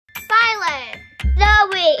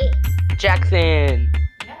Jackson.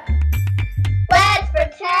 Let's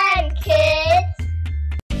pretend, kids.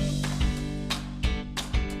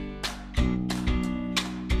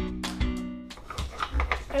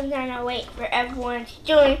 I'm gonna wait for everyone to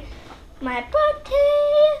join my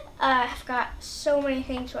birthday. I've got so many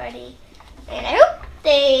things ready, and I hope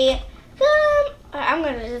they come. I'm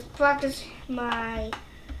gonna just practice my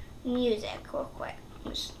music real quick.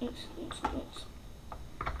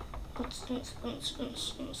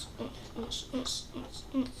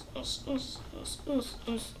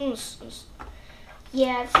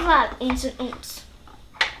 Yeah, it's a lot of oomph.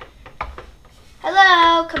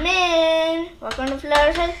 Hello, come in. Welcome to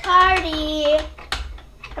Fluttershy's party.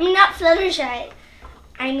 I mean, not Fluttershy.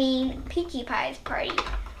 I mean, Pinkie Pie's party.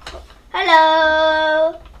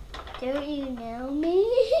 Hello. Do you know me?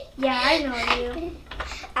 Yeah, I know you.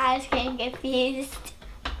 I was getting confused.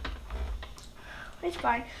 It's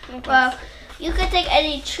fine. Okay. Well, you can take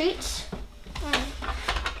any treats.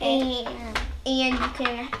 And you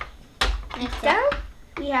can eat them.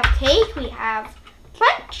 We have cake, we have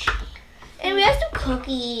punch, and we have some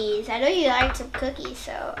cookies. I know you like some cookies,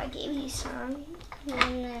 so I gave you some.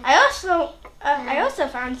 I also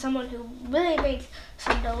found someone who really makes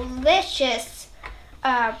some delicious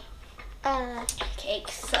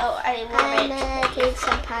cakes, so I wanted to take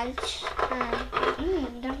some punch.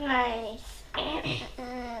 Nice.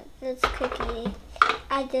 This cookie,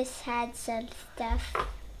 I just had some stuff,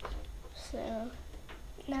 so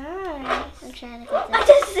nice. I'm trying to get this. I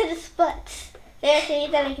just did a split. They say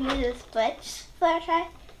that I can do the splits, Fluttershy?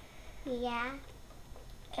 Yeah.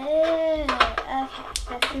 Oh, okay.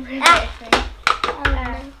 That's really different.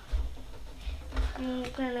 I'm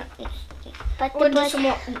gonna. But we'll do some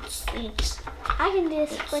more. I can do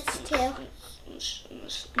splits too.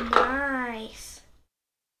 Nice.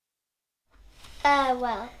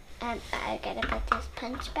 Well, I gotta put this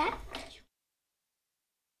punch back.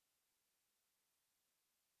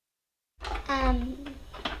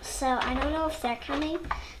 So I don't know if they're coming,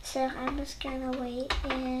 so I'm just gonna wait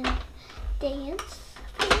and dance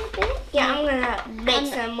for a bit. Yeah, I'm gonna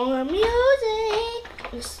make some more music.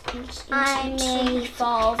 I may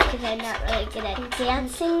fall because I'm not really good at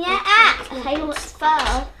dancing yet. I almost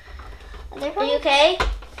fall. Are you okay?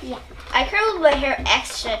 Yeah. I curled my hair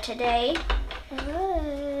extra today.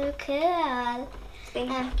 Oh, cool. Thank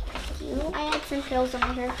you. I had some curls on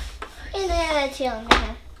my hair. And I had a tail on my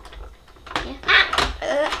hair. Yeah.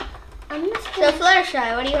 So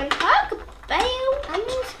Fluttershy, what do you want to talk about? I'm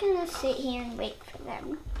just going to sit here and wait for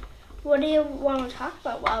them. What do you want to talk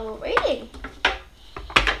about while we're waiting?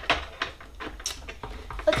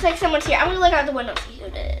 Looks like someone's here. I'm going to look out the window and see who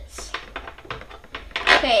it is.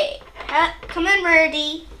 Okay, come in,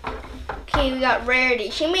 Rarity. Okay, we got Rarity.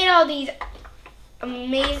 She made all these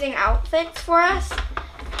amazing outfits for us.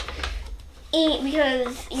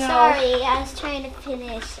 Because, you know. Sorry, I was trying to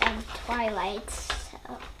finish Twilight. So.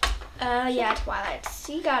 Yeah, Twilight.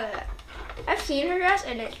 She got it. I've seen her dress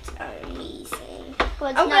and it's amazing.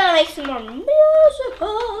 Well, I'm gonna make some more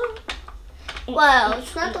musical. Well,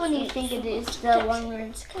 it's not the one you think it is. The one where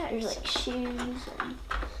there's like shoes and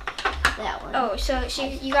that one. Oh, so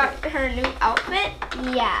you got her new outfit?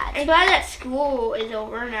 Yeah. I'm glad that school is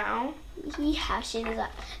over now. Yeah, she does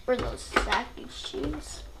that. Wear those sacky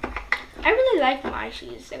shoes. I really like my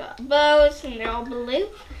shoes. They got bows and they're all blue.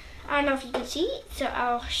 I don't know if you can see, so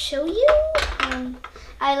I'll show you.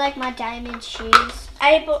 I like my diamond shoes.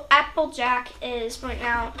 Applejack is right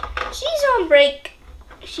now. She's on break.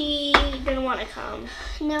 She didn't want to come.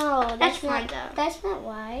 No, that's fine though. That's not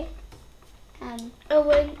why.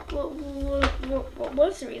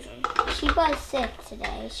 What's the reason? She was sick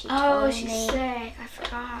today. She told me. She's sick. I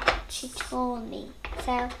forgot. She told me.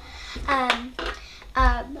 So,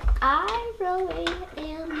 I really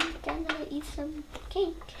am gonna eat some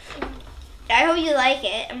cake. So. I hope you like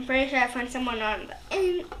it. I'm pretty sure I found someone on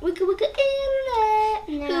the internet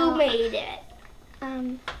who made it.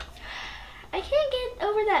 I can't get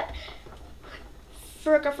over that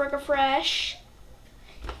fricka fresh.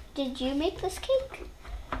 Did you make this cake?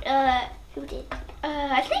 Who did?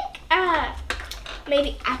 I think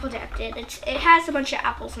maybe Applejack did. It has a bunch of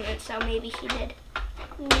apples in it, so maybe he did.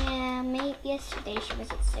 Yeah, maybe yesterday she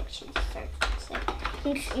wasn't sick. She was sick. So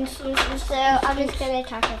I'm just gonna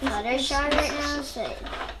talk to Fluttershy right now. So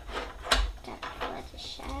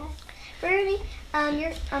Fluttershy, Birdie,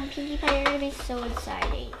 Pinkie Pie, you're gonna be so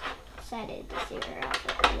excited to see her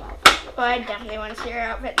outfit. Oh, I definitely want to see her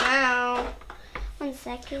outfit now. 1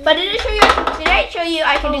 second. But did I show you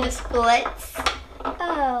I can do the splits?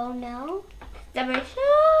 Oh no. Let me show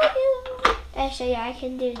you. I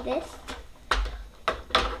can do this.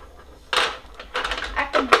 I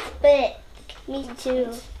can bit. Me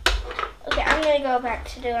too. Okay, I'm gonna go back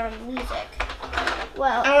to the music.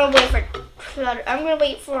 Well, I'm gonna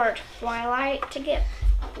wait for Twilight to get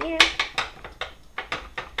here.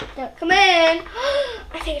 No, come in.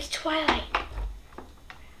 I think it's Twilight.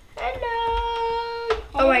 Hello.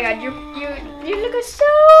 Oh my God, you look so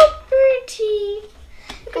pretty.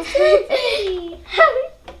 Look so pretty.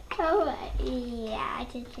 Oh yeah, I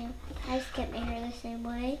did too. I just kept my hair the same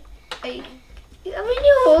way. I mean, you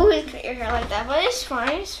always cut your hair like that, but it's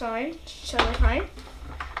fine. It's fine. It's totally fine.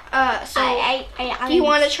 Do you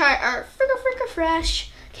want to try our Fricka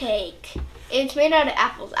Fresh cake? It's made out of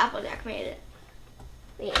apples. Applejack made it.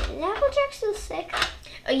 Wait, is Applejack still sick?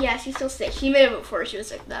 Oh yeah, she's still sick. She made it before she was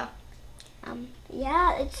sick though.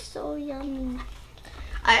 Yeah, it's so yummy.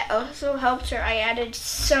 I also helped her. I added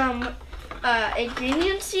some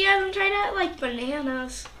ingredients she hasn't tried out, like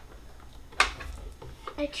bananas.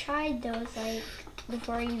 I tried those like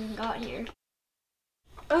before I even got here.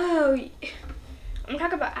 Oh, I'm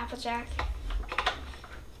talking about Applejack.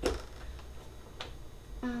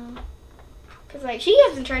 Cause like she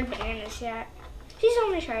hasn't tried bananas yet. She's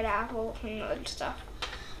only tried apple and other stuff.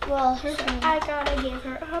 Well, I gotta give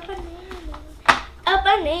her a banana. A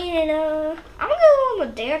banana. I'm gonna go on the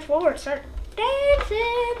dance floor and start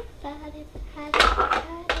dancing.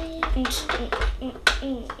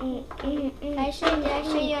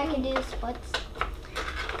 Actually, I can do the splits.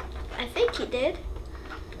 I think you did.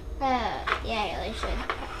 Yeah, I really should.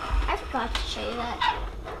 I forgot to show you that.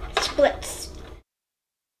 Splits.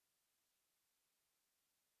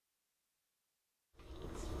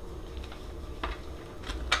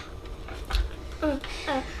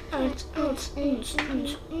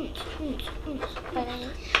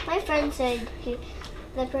 My friend said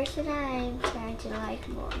the person I'm trying to like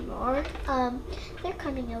more and more, they're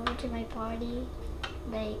coming over to my party.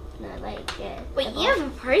 Wait, you have a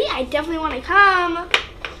party? I definitely want to come.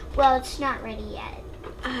 Well, it's not ready yet.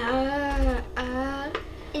 I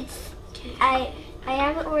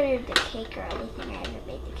haven't ordered the cake or anything. I haven't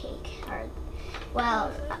made the cake.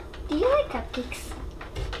 Do you like cupcakes?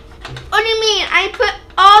 What do you mean? I put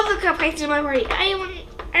all the cupcakes in my party. I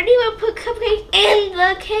didn't even put cupcakes in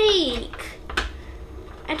the cake.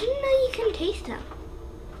 I didn't know you can taste them.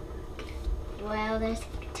 Well, there's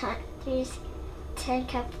 10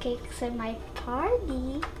 cupcakes in my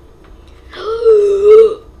party.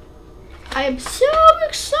 I am so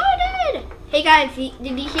excited! Hey guys, did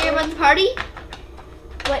you hear about the party?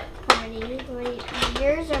 What party?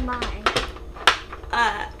 Yours or mine?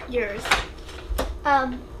 Yours.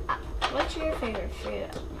 What's your favorite fruit?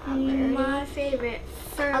 My favorite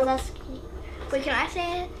fruit. Wait, can I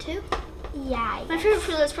say it too? Yeah. My favorite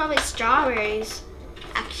fruit is probably strawberries,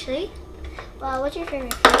 actually. Well, what's your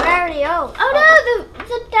favorite fruit? Oh no,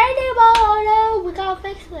 the dynamo! Oh no, we gotta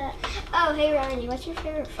fix that. Oh, hey Rowdy, what's your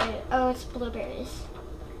favorite fruit? Oh, it's blueberries.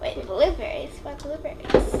 Wait, blueberries? What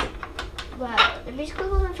blueberries? Well, they're basically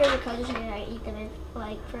one of my favorite colors, and I eat them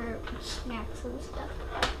for snacks and stuff.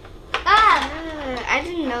 I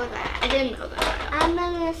didn't know that. I'm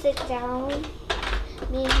gonna sit down.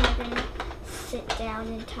 Me and him are gonna sit down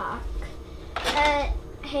and talk.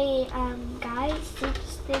 Hey, guys,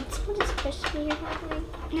 did someone just push me or something?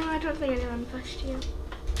 No, I don't think anyone pushed you.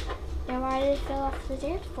 Then why did it fall off the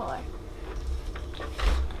dance floor?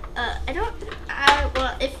 I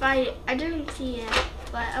didn't see it,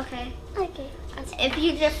 but okay. Okay. If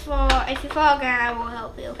you fall again, I will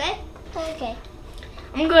help you, okay? Okay.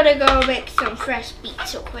 I'm gonna go make some fresh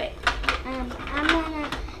beets real quick. I'm gonna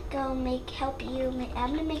go help you.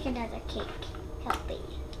 I'm gonna make another cake. Help me.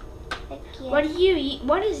 What do you eat?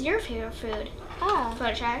 What is your favorite food? Want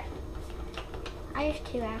to try? I have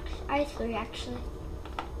 2 actually. I have 3 actually.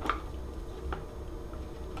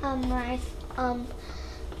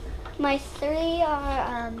 My 3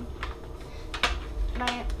 are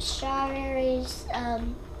my strawberries,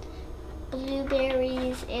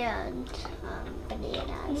 blueberries, and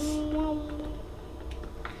bananas.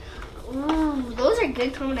 Ooh, those are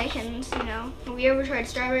good combinations, you know. Have you ever tried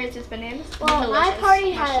strawberries with bananas? Well, my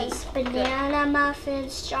party has banana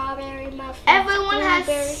muffins, strawberry muffins. Everyone has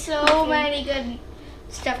so many good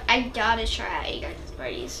stuff. I gotta try at you guys'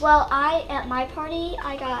 parties. Well, at my party,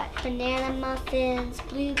 I got banana muffins,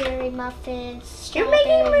 blueberry muffins, strawberry muffins. You're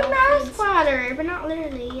making my mouth water, but not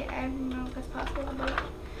literally. I don't know if that's possible. But...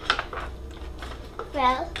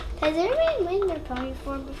 Well, has everyone win their pony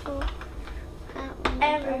form before?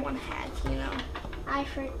 Everyone has, you know. I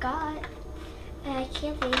forgot. And I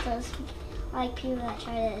can't believe those people that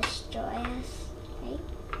try to destroy us. Right?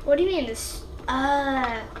 What do you mean this?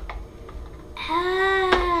 I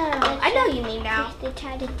know you mean now. They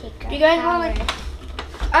try to take our power.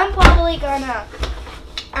 I'm probably gonna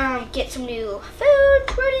get some new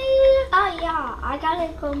food ready. Oh yeah, I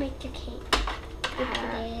gotta go make the cake.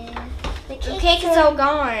 The cake is all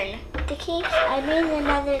gone. The cake, I made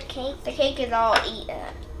another cake. The cake is all eaten.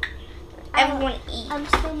 Everyone eat. I'm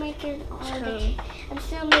still making I'm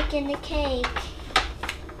still making the cake.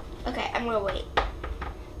 Okay, I'm gonna wait.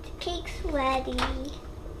 The cake's ready.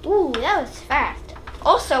 Ooh, that was fast.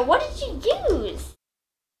 Also, what did you use?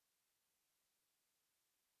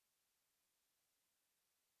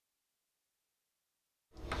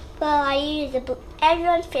 Well, I used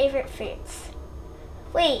everyone's favorite fruits.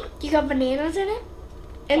 Wait, You got bananas in it?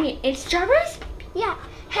 And it's strawberries? yeah.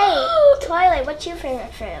 Hey, Twilight, what's your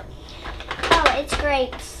favorite fruit? Oh, it's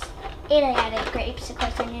grapes. And I added grapes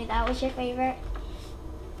because I knew that was your favorite.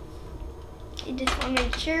 You just want to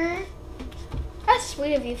make sure. That's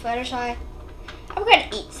sweet of you, Fluttershy. I'm gonna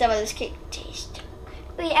eat some of this cake taste.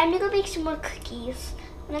 Wait, I'm gonna make some more cookies.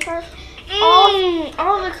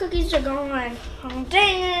 All the cookies are gone. Oh,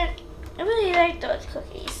 dang it. I really like those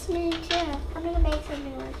cookies. Me too. I'm gonna make some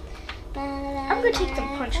new ones. I'm gonna take the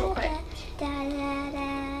punch real quick.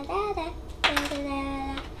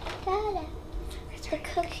 The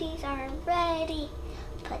cookies are ready.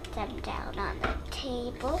 Put them down on the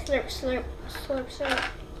table. Slurp, slurp, slurp, slurp.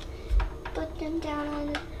 Put them down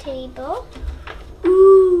on the table.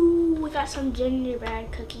 Ooh, we got some gingerbread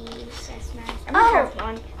cookies. That's nice. I'm gonna have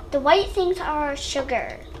one. The white things are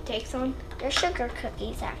sugar. Take some. They're sugar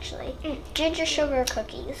cookies, actually. Ginger sugar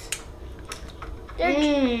cookies.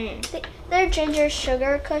 They're ginger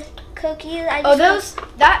sugar cookies.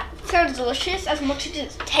 That sounds delicious as much as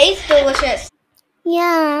it tastes delicious.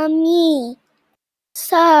 Yummy.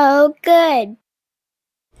 So good.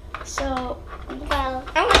 So, Well,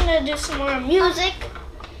 I'm gonna do some more music.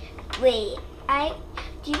 wait.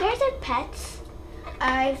 Do you guys have pets?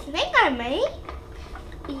 I think I may.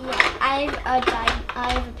 Yeah, I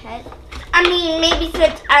have a pet. I mean, maybe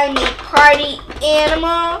since I'm a party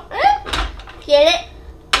animal. Get it?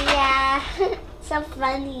 Yeah, so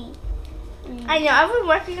funny. I know. I've been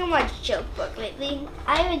working on my joke book lately.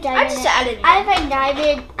 I have a diamond. I just added it. I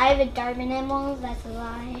have a diamond animal. That's a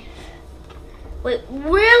lie. Wait,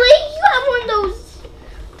 really? You have one of those?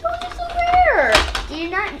 Those are so rare. Do you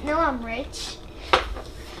not know I'm rich?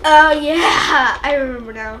 Oh yeah, I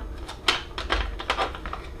remember now.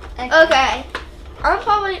 Okay.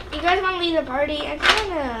 You guys want to leave the party? I'm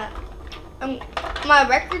kinda, my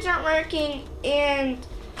records aren't working, and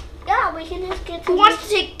yeah, we can just get. Who wants to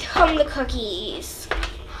take home the cookies?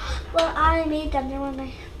 Well, I made them. They were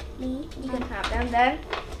me. You can have them then.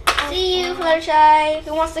 See you, Fluttershy.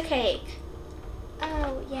 Who wants the cake?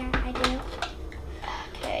 Oh yeah, I do.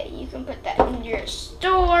 Okay, you can put that in your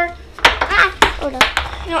store. Hold on.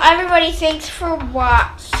 Everybody, thanks for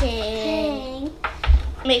watching.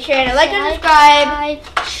 Make sure to like and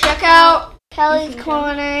subscribe. Check out Kelly's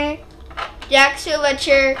Corner. Jack's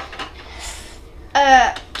Lecture.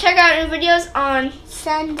 Check out new videos on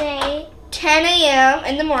Sunday, 10 a.m.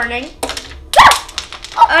 in the morning.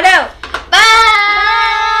 Oh no!